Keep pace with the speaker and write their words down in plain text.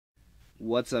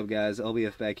What's up, guys?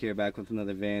 LBF back here, back with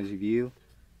another Vans review.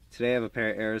 Today I have a pair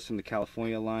of Airs from the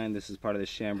California line. This is part of the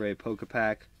Chambray Polka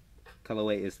pack.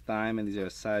 Colorway is Thyme, and these are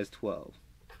a size 12.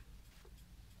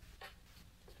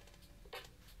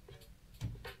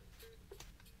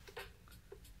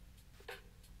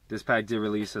 This pack did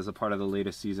release as a part of the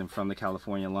latest season from the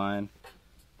California line.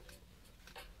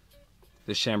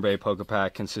 The Chambray Polka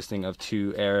pack consisting of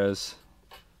two eras.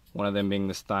 One of them being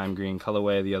this thyme green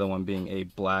colorway, the other one being a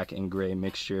black and gray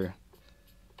mixture.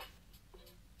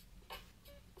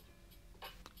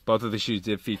 Both of the shoes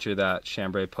did feature that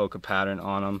Chambray Polka pattern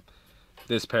on them.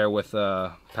 This pair with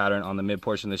a pattern on the mid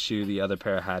portion of the shoe, the other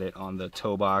pair had it on the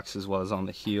toe box as well as on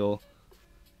the heel.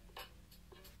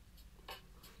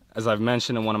 As I've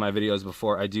mentioned in one of my videos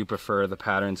before, I do prefer the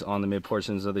patterns on the mid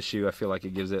portions of the shoe. I feel like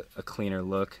it gives it a cleaner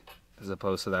look as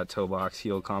opposed to that toe box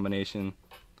heel combination.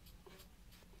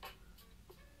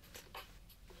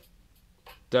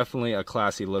 Definitely a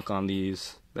classy look on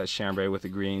these. That chambray with the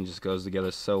green just goes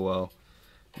together so well.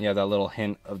 You have that little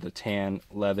hint of the tan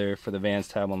leather for the Vans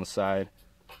tab on the side.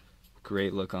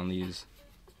 Great look on these.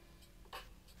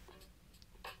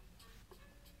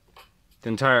 The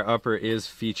entire upper is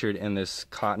featured in this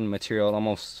cotton material. It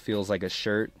almost feels like a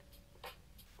shirt,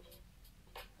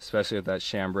 especially with that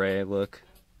chambray look.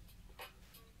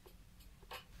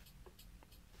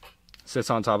 Sits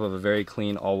on top of a very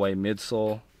clean all-white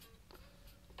midsole.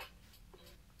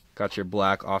 Got your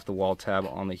black off-the-wall tab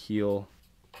on the heel.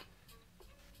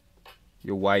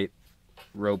 Your white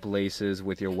rope laces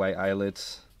with your white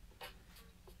eyelets.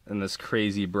 And this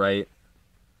crazy bright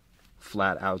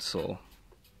flat outsole.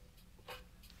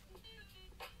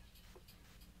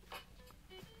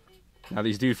 Now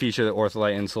these do feature the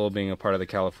Ortholite insole being a part of the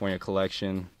California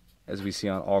collection, as we see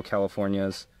on all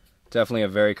Californias. Definitely a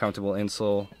very comfortable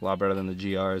insole, a lot better than the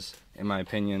GRs in my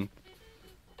opinion.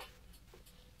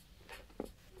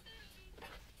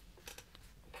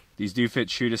 These do fit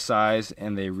true to size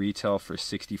and they retail for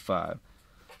 $65.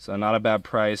 So not a bad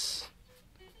price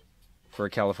for a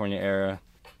California era.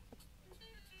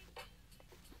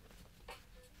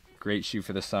 Great shoe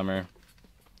for the summer.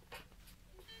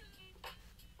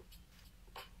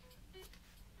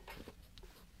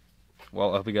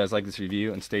 Well, I hope you guys like this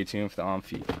review and stay tuned for the on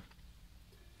feed.